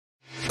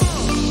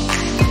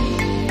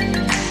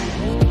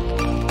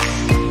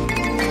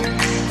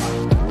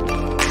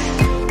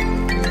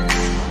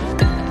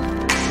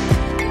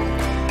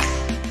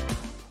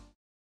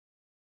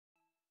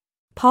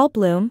Paul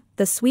Bloom,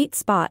 The Sweet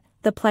Spot,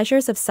 The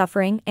Pleasures of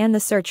Suffering and the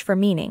Search for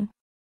Meaning.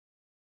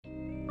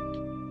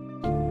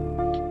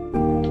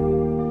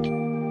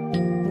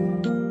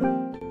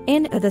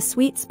 In The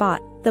Sweet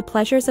Spot, The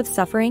Pleasures of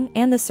Suffering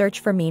and the Search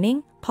for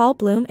Meaning, Paul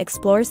Bloom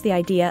explores the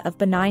idea of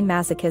benign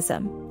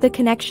masochism, the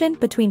connection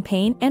between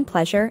pain and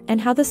pleasure, and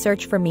how the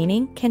search for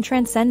meaning can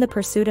transcend the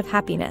pursuit of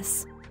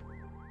happiness.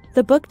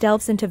 The book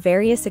delves into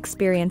various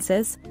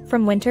experiences,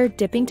 from winter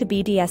dipping to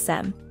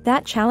BDSM,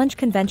 that challenge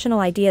conventional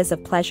ideas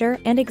of pleasure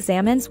and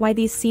examines why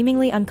these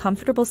seemingly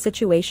uncomfortable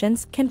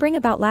situations can bring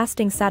about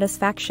lasting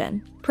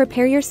satisfaction.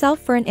 Prepare yourself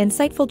for an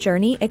insightful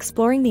journey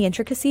exploring the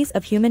intricacies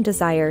of human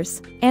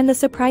desires and the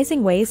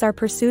surprising ways our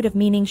pursuit of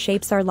meaning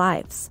shapes our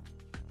lives.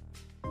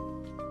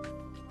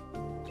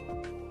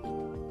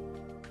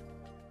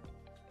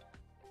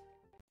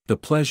 The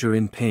pleasure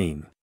in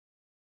pain.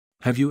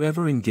 Have you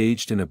ever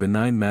engaged in a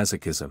benign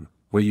masochism,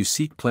 where you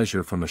seek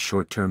pleasure from a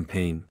short-term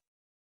pain?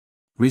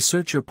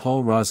 Researcher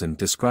Paul Rosen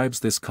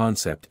describes this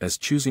concept as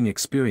choosing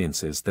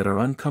experiences that are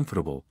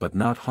uncomfortable but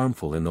not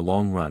harmful in the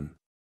long run.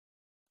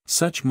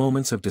 Such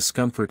moments of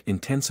discomfort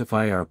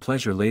intensify our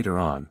pleasure later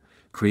on,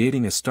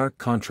 creating a stark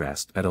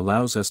contrast that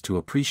allows us to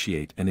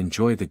appreciate and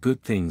enjoy the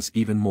good things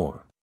even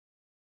more.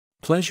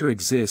 Pleasure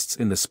exists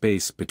in the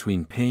space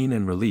between pain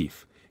and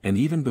relief, and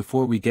even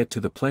before we get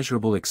to the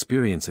pleasurable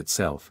experience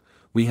itself,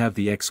 we have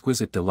the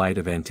exquisite delight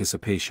of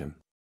anticipation.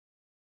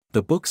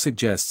 The book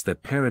suggests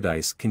that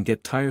paradise can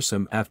get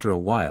tiresome after a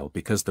while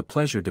because the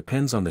pleasure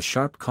depends on the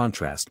sharp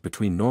contrast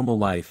between normal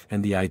life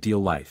and the ideal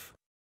life.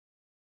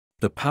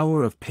 The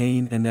power of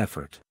pain and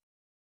effort.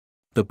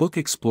 The book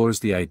explores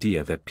the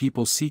idea that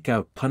people seek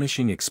out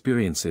punishing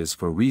experiences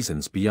for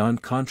reasons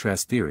beyond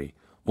contrast theory,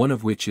 one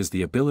of which is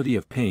the ability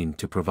of pain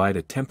to provide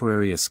a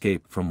temporary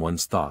escape from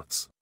one's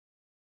thoughts.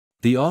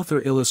 The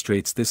author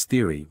illustrates this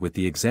theory with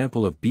the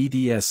example of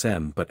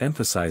BDSM but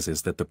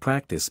emphasizes that the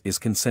practice is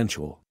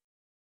consensual.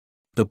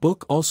 The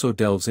book also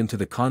delves into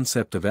the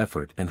concept of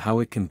effort and how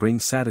it can bring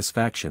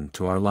satisfaction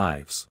to our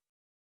lives.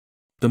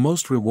 The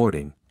most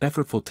rewarding,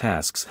 effortful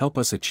tasks help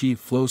us achieve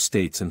flow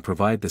states and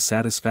provide the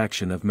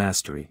satisfaction of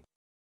mastery.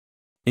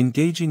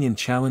 Engaging in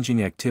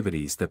challenging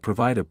activities that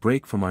provide a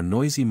break from our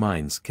noisy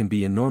minds can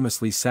be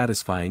enormously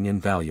satisfying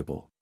and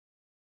valuable.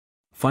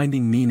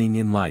 Finding meaning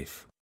in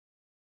life.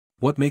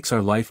 What makes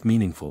our life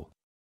meaningful?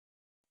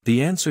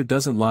 The answer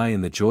doesn't lie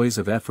in the joys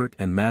of effort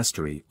and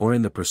mastery or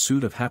in the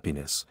pursuit of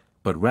happiness,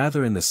 but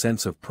rather in the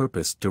sense of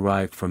purpose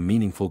derived from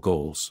meaningful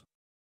goals.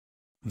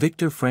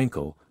 Viktor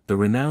Frankl, the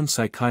renowned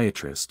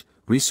psychiatrist,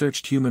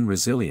 researched human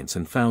resilience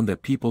and found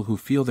that people who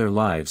feel their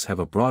lives have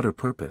a broader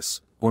purpose,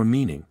 or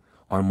meaning,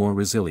 are more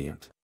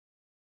resilient.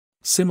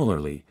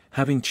 Similarly,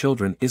 having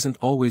children isn't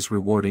always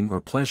rewarding or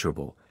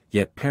pleasurable,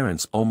 yet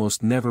parents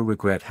almost never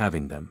regret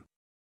having them.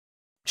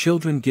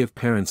 Children give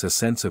parents a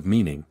sense of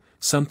meaning,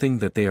 something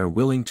that they are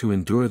willing to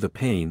endure the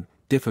pain,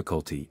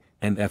 difficulty,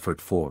 and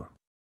effort for.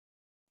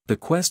 The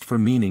quest for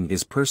meaning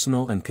is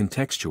personal and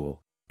contextual,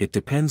 it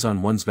depends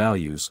on one's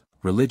values,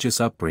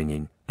 religious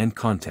upbringing, and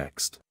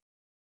context.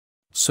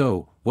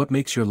 So, what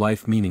makes your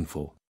life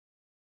meaningful?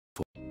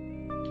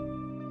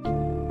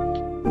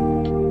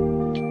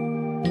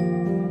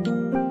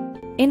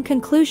 In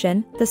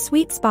conclusion, The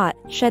Sweet Spot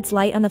sheds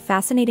light on the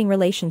fascinating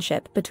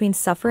relationship between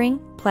suffering,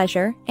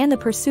 pleasure, and the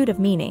pursuit of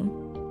meaning.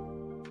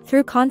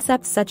 Through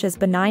concepts such as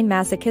benign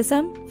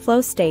masochism,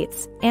 flow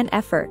states, and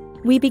effort,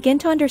 we begin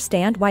to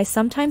understand why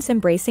sometimes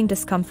embracing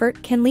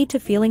discomfort can lead to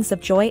feelings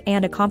of joy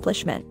and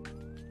accomplishment.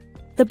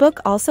 The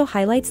book also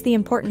highlights the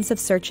importance of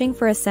searching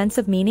for a sense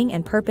of meaning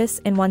and purpose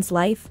in one's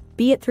life,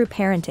 be it through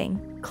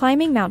parenting,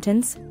 climbing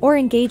mountains, or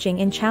engaging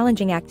in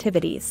challenging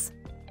activities.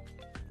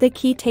 The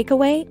key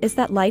takeaway is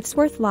that life's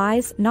worth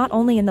lies not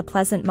only in the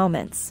pleasant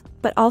moments,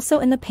 but also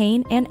in the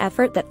pain and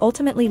effort that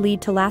ultimately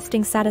lead to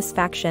lasting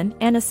satisfaction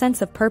and a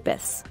sense of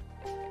purpose.